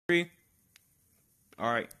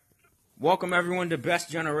All right. Welcome, everyone, to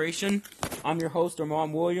Best Generation. I'm your host,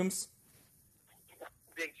 Armand Williams.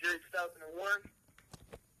 Big Jerry 2001.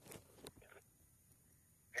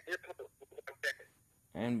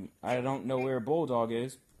 And I don't know where Bulldog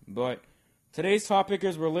is, but today's topic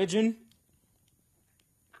is religion.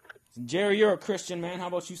 Jerry, you're a Christian, man. How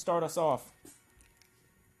about you start us off?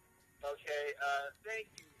 Okay, thank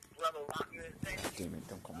you, Brother Lockman. Thank you. Damn it,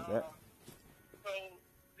 don't call me that. So,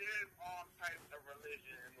 there's all types of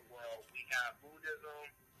religion in the world. We have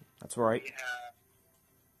Buddhism. That's right. We have...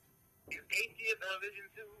 Is atheism a religion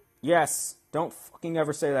too? Yes. Don't fucking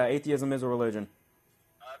ever say that. Atheism is a religion.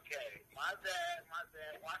 Okay, my bad.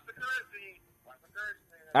 Watch the currency.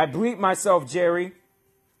 I bleep myself, Jerry. Okay.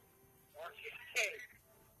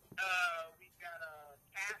 We got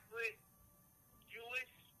Catholic, Jewish.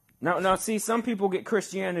 Now, see, some people get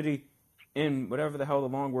Christianity in whatever the hell the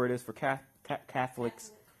long word is for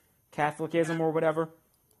Catholics, Catholicism or whatever.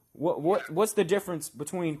 What's the difference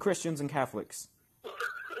between Christians and Catholics?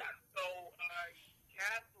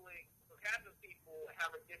 Catholic people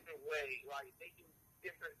have a different way. Like, they do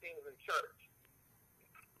different things in church.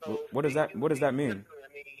 So What does that mean?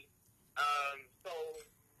 So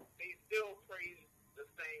they still praise the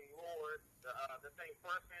same Lord, the same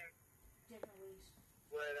person. Different ways.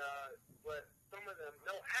 But some of them,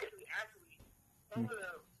 no, actually, some of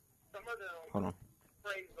them Hold on.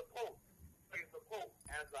 praise the Pope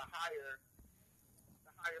as the higher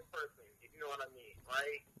person. If you know what I mean,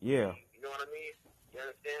 right? Yeah. You know what I mean? You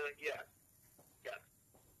understand? Yes.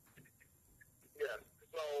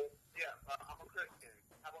 So, I'm a Christian.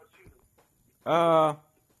 How about you?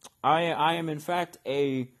 I am in fact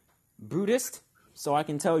a Buddhist, so I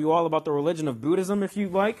can tell you all about the religion of Buddhism if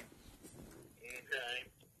you'd like.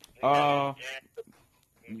 Okay.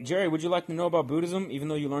 Jerry, would you like to know about Buddhism, even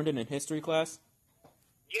though you learned it in history class?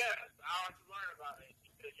 Yes, I want to learn about it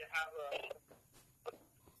because you have a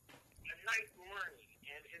nice learning,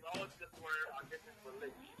 and it's always good to learn about different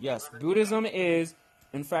religions. Yes, Buddhism is,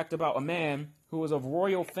 in fact, about a man who was of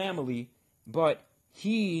royal family, but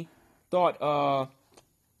he thought,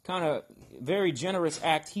 kind of very generous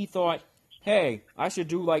act. He thought, hey, I should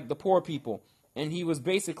do like the poor people. And he was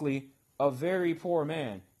basically a very poor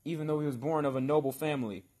man, even though he was born of a noble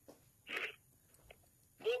family.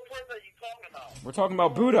 What person are you talking about? We're talking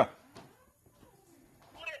about Buddha.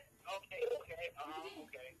 What? Okay. What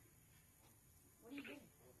are you doing?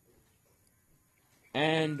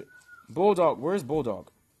 And Bulldog, where's Bulldog?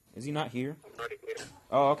 Is he not here? I'm already here.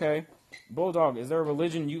 Oh, okay. Bulldog, is there a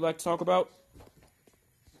religion you like to talk about?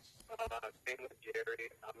 Same with Jerry.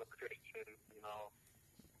 I'm a Christian, you know.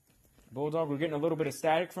 Bulldog, we're getting a little bit of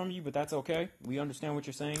static from you, but that's okay. We understand what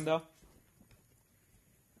you're saying, though.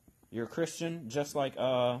 You're a Christian, just like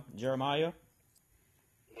Jeremiah.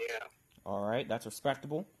 Yeah. All right, that's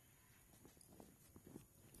respectable.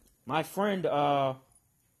 My friend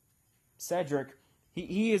Cedric,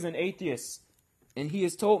 he is an atheist, and he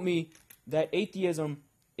has told me that atheism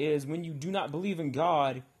is when you do not believe in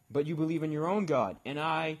God, but you believe in your own God. And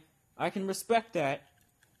I can respect that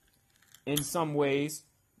in some ways,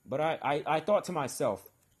 but I thought to myself,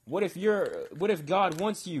 what if God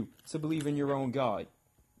wants you to believe in your own God?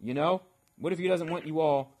 You know? What if he doesn't want you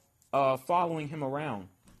all following him around?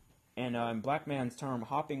 And in black man's term,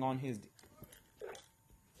 hopping on his... Okay,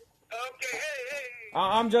 hey.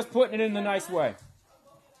 I'm just putting it in the nice way.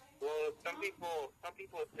 Well, some people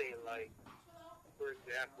say, like, for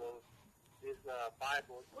example, this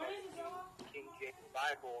Bible, King James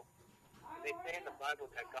Bible, they say in the Bible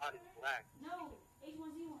that God is black. No,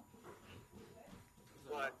 H1Z1.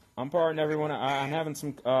 But I'm pardoning everyone. I'm having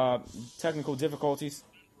some technical difficulties.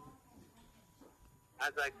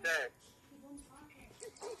 as I said,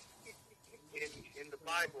 in the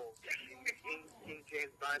Bible, King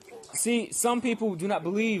James Bible, See, some people do not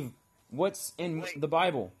believe what's in the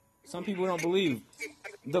Bible. Some people don't believe.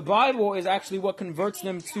 The Bible is actually what converts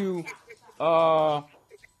them to...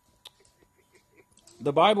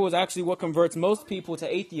 the Bible is actually what converts most people to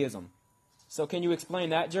atheism. So can you explain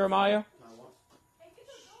that, Jeremiah?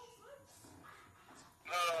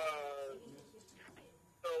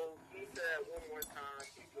 so he said one more time, if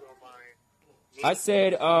you don't mind. I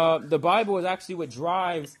said the Bible is actually what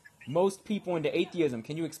drives most people into atheism.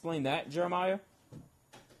 Can you explain that, Jeremiah?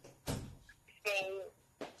 So,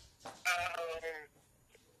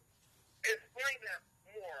 explain that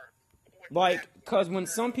more. Like, because when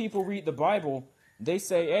some people read the Bible, they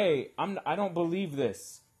say, hey, I don't believe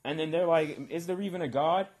this. And then they're like, is there even a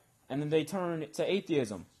God? And then they turn to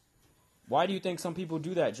atheism. Why do you think some people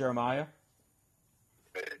do that, Jeremiah?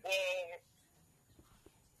 Well,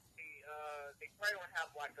 they probably don't have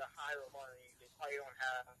like a idol money, they probably don't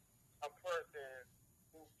have a person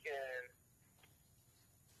who can.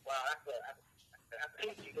 Wow, that's a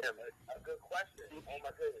good question. Oh my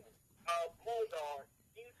goodness. Bulldog,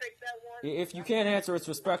 can you take that one? If you can't answer, it's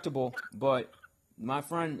respectable. But my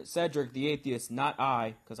friend Cedric, the atheist, not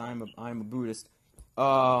I, because I'm a Buddhist.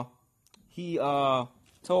 He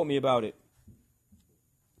told me about it.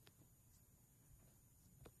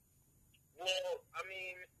 Well, I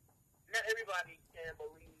mean, not everybody can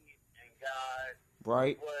believe in God.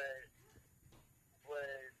 Right. But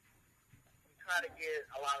you try to get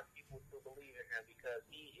a lot of people to believe in him because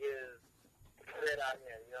he is the great I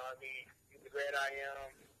am. You know what I mean? He's the great I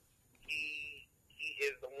am. He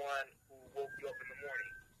is the one who woke you up in the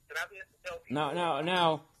morning. And I have to tell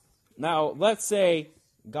people. Now, let's say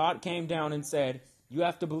God came down and said, you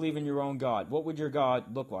have to believe in your own God. What would your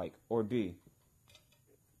God look like or be?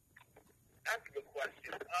 That's a good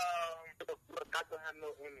question. I don't have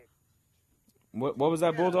no image. What was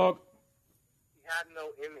that, Bulldog? He had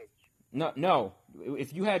no image. No.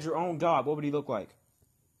 If you had your own God, what would he look like?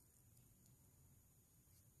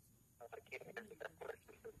 I can't answer that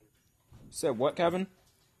question. Said what, Kevin?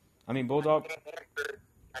 I mean, Bulldog? I can't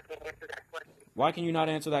answer that question. Why can you not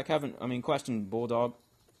answer that, Kevin? I mean, question, Bulldog.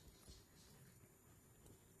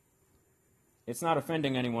 It's not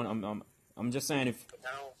offending anyone. I'm just saying if...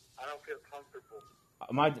 I don't feel comfortable.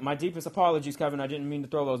 My deepest apologies, Kevin. I didn't mean to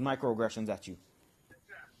throw those microaggressions at you.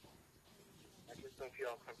 I just don't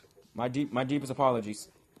feel comfortable. My deepest apologies.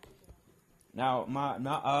 Now,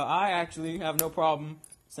 I actually have no problem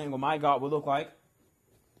saying what my God would look like.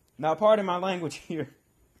 Now, pardon my language here.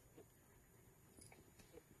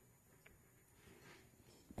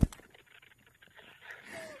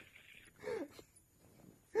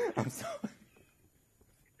 I'm sorry.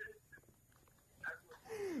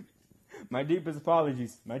 My deepest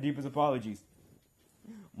apologies.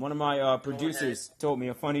 One of my producers told me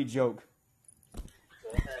a funny joke.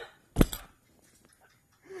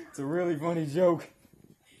 It's a really funny joke.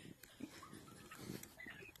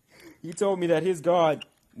 He told me that his God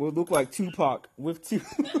would look like Tupac with two.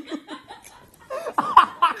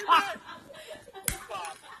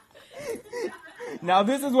 Now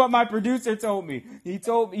this is what my producer told me. He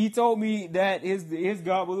told me that his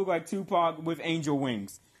God would look like Tupac with angel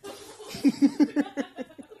wings.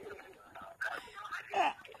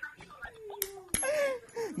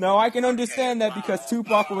 No, I can understand that because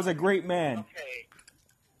Tupac was a great man. Okay.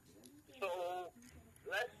 So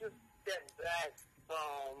let's just step back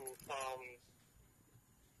from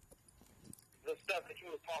the stuff that you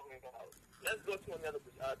were talking about. Let's go to another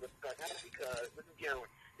discussion because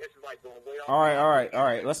this is like going way off. All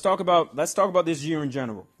right. Let's talk about this year in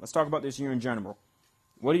general.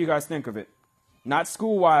 What do you guys think of it? Not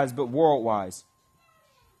school-wise, but world-wise.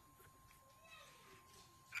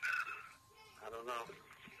 I don't know.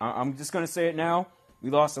 I'm just going to say it now. We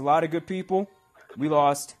lost a lot of good people. We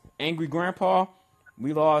lost Angry Grandpa.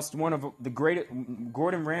 We lost one of the greatest,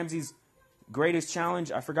 Gordon Ramsay's greatest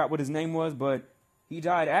challenge. I forgot what his name was, but he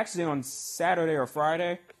died actually on Saturday or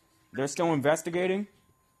Friday. They're still investigating.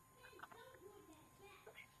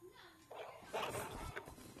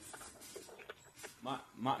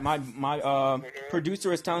 My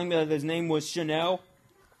producer is telling me that his name was Chanel.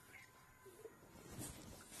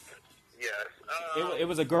 Yes. It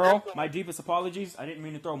was a girl. My deepest apologies. I didn't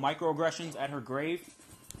mean to throw microaggressions at her grave.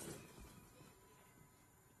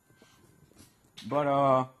 But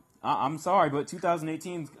I'm sorry, but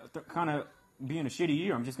 2018 is kind of being a shitty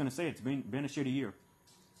year. I'm just gonna say it's been a shitty year.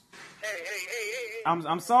 Hey.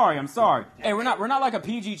 I'm sorry. Hey, we're not like a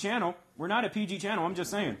PG channel. We're not a PG channel. I'm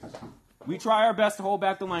just saying. We try our best to hold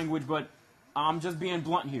back the language, but I'm just being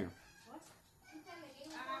blunt here.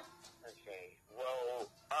 Okay. Well,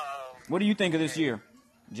 What do you think of this year,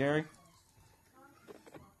 Jerry?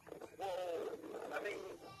 Well, I think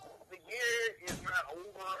the year is not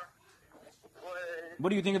over. But What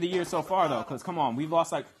do you think of the year so far, though? Because, come on, we've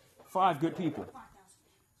lost like 5 good people.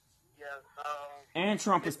 yes, And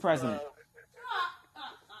Trump is president.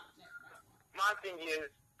 my thing is,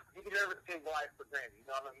 you can never take life for granted. You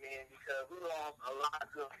know what I mean? Because we lost a lot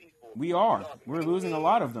of good people. We are. We're losing a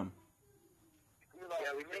lot of them. We lost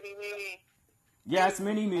Mini-Me. Yes,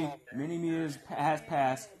 Mini-Me. Mini-Me has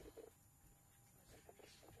passed.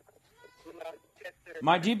 We lost Chester.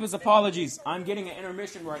 My deepest apologies. I'm getting an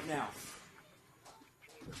intermission right now.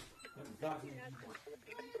 Nothing.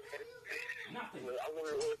 I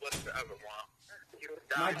wonder what's the other one.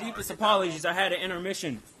 My deepest apologies. I had an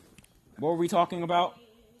intermission. What were we talking about?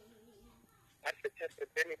 I said Chester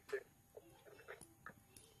Bennington.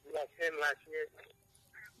 We lost him last year.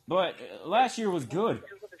 But last year was good. He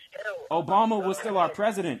was with the show. Obama was still our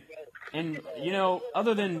president. And, you know,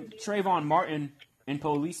 other than Trayvon Martin and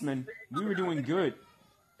policemen, we were doing good.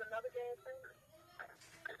 Another gas thing?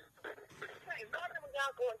 Hey, why don't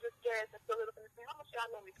y'all go and just gas and fill it up in the thing? How much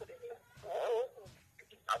y'all normally put in here?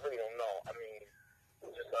 I really don't know. I mean,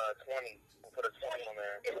 just 20. We'll put a 20 on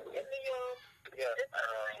there. In the, yeah.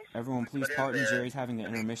 Everyone, please pardon. Jerry's having an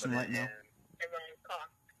intermission right now. In Ryan's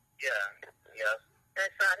car? Yeah. Yes.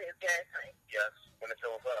 Inside his gas tank? Yes. When it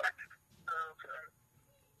fills up. Okay.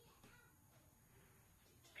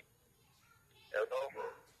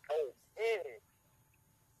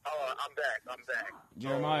 Oh, I'm back.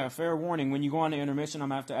 Jeremiah, fair warning. When you go on the intermission, I'm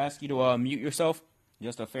gonna have to ask you to mute yourself.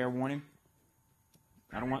 Just a fair warning.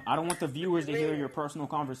 I don't want the viewers to hear your personal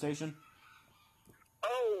conversation.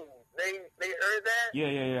 Oh, they heard that?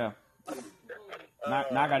 Yeah. Now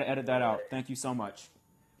I gotta edit that out. Thank you so much.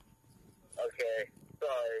 Okay.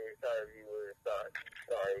 Sorry, viewers.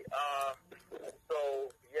 Sorry.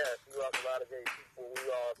 So yes, we lost a lot of great people. We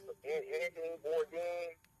lost Anthony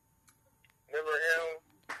Bourdain. Remember him?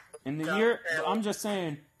 In the year, I'm just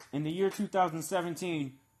saying, in the year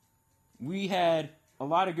 2017, we had a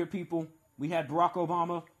lot of good people. We had Barack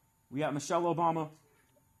Obama. We had Michelle Obama.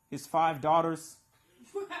 His 5 daughters.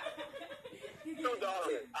 2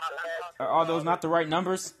 daughters. Are those not the right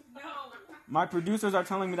numbers? No. My producers are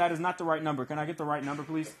telling me that is not the right number. Can I get the right number,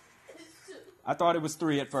 please? I thought it was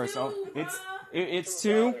 3 at first. Oh, it's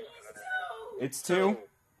 2. It's 2.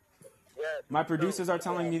 Yes. My producers are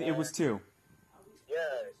telling me it was 2.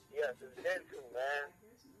 Yes, it's been 2, man.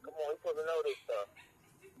 Come on, you're supposed to know this stuff.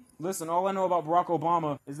 Listen, all I know about Barack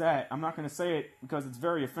Obama is that I'm not going to say it because it's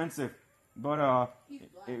very offensive, but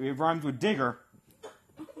it rhymes with digger.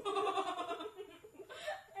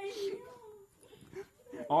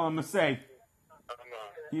 All I'm going to say,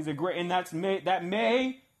 he's a great, and that's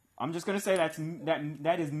I'm just going to say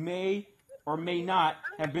that is may or may not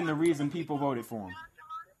have been the reason people voted for him.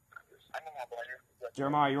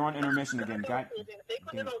 Jeremiah, you're on intermission again. God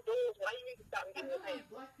damn.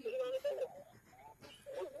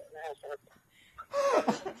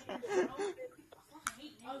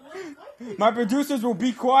 My producers will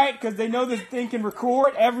be quiet because they know this thing can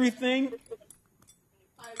record everything.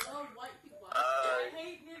 I love white people. I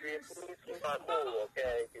hate niggas.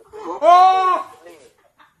 Okay. Oh!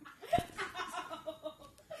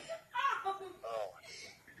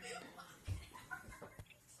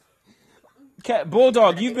 Cat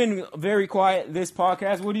Bulldog, you've been very quiet this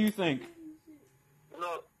podcast. What do you think?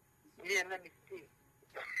 Look, yeah, let me see.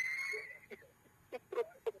 You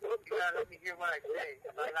gotta let me hear what I say.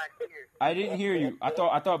 If I like to hear. I didn't hear you. I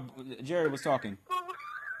thought Jerry was talking.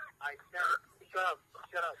 Shut up.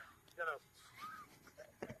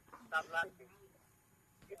 Stop laughing.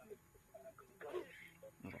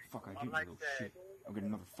 Motherfucker, I give you little shit. I'll get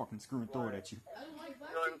another fucking screw and throw it at you. We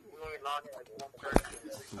only lost like 1 person.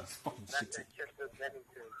 This fucking That's shit. just the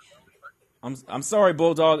Bennington. I'm sorry,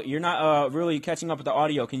 Bulldog. You're not really catching up with the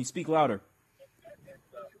audio. Can you speak louder?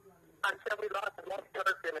 I said we lost 1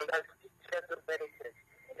 person, and that's just the Bennington.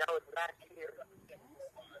 That was last year.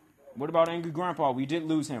 What about Angry Grandpa? We did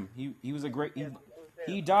lose him. He was a great...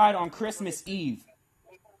 He died on Christmas Eve.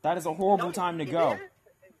 That is a horrible time to go.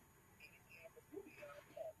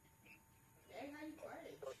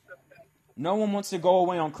 No one wants to go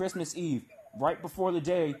away on Christmas Eve. Right before the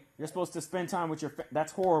day, you're supposed to spend time with your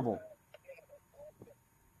that's horrible.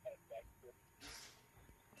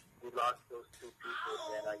 We lost those 2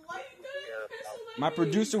 people, and I can't care about. My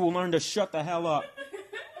producer will learn to shut the hell up.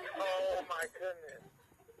 Oh my goodness.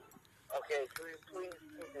 Okay, please,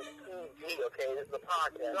 okay, this is a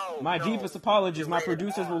podcast. My deepest apologies. My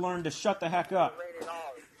producers will learn to shut the heck up. Okay.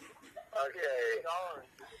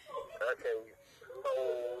 So,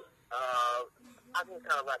 I can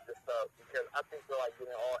kind of wrap this up because I think they're like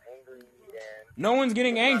getting all angry and. No one's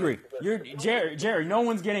getting angry. You're Jerry. No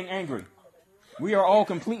one's getting angry. We are all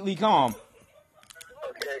completely calm.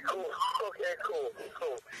 Okay, cool.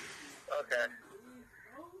 Okay.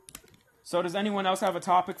 So does anyone else have a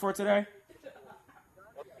topic for today?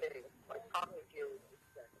 Okay, my topic is.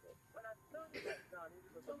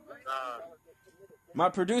 My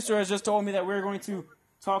producer has just told me that we're going to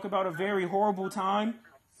talk about a very horrible time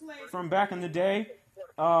from back in the day.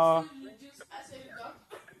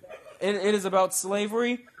 It is about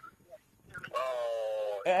slavery.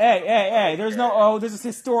 Hey, there's no, this is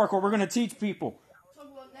historical. We're going to teach people.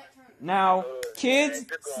 Now, kids,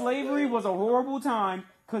 slavery was a horrible time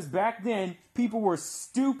because back then people were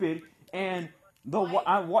stupid and the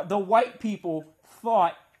white people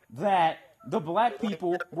thought that the black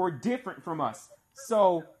people were different from us.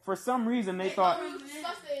 So for some reason they thought we was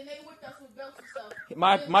disgusted and they whipped us with belts and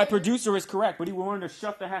stuff. my producer is correct, but he will learn to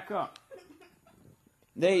shut the heck up.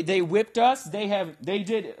 They whipped us. They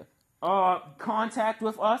did contact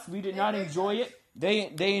with us. We did not enjoy it.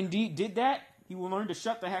 They indeed did that. He will learn to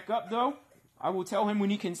shut the heck up, though. I will tell him when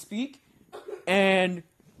he can speak. And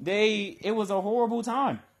it was a horrible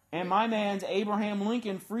time. And my man's Abraham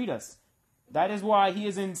Lincoln freed us. That is why he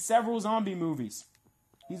is in several zombie movies.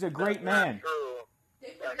 He's a great man.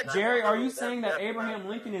 Jerry, are you saying that Abraham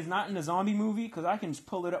Lincoln is not in the zombie movie? Because I can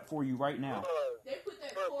pull it up for you right now. They put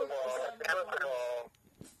that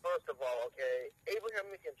First of all, okay, Abraham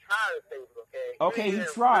Lincoln tried to save us, okay? Okay, he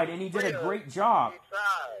tried, and he did a great job. He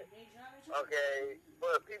tried, okay,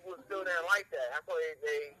 but people still didn't like that. That's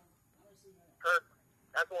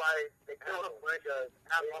why they killed him, because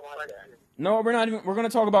No, we're not even. We're going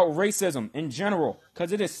to talk about racism in general,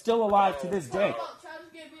 because it is still alive to this day.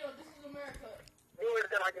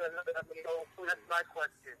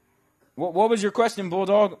 What was your question,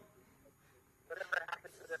 Bulldog?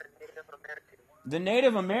 The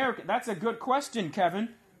Native American. That's a good question, Kevin.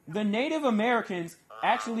 The Native Americans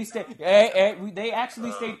actually stayed. They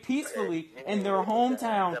actually stayed peacefully in their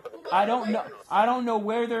hometown. I don't know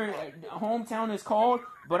where their hometown is called,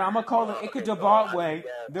 but I'm gonna call it Ikajabatwe.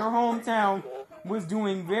 Their hometown was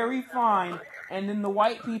doing very fine, and then the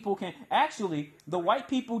white people the white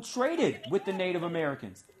people traded with the Native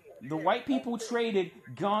Americans. The white people traded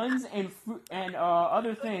guns and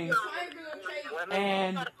other things,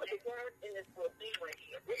 and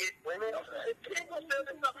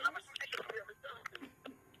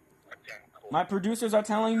my producers are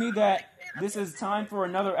telling me that this is time for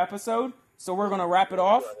another episode, so we're going to wrap it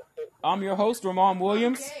off. I'm your host, Ramon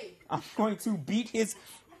Williams. I'm going to beat his...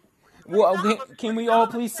 Well, can we all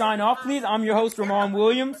please sign off, please? I'm your host, Ramon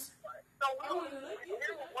Williams.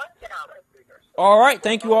 All right,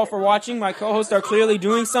 thank you all for watching. My co-hosts are clearly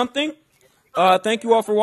doing something. Thank you all for watching.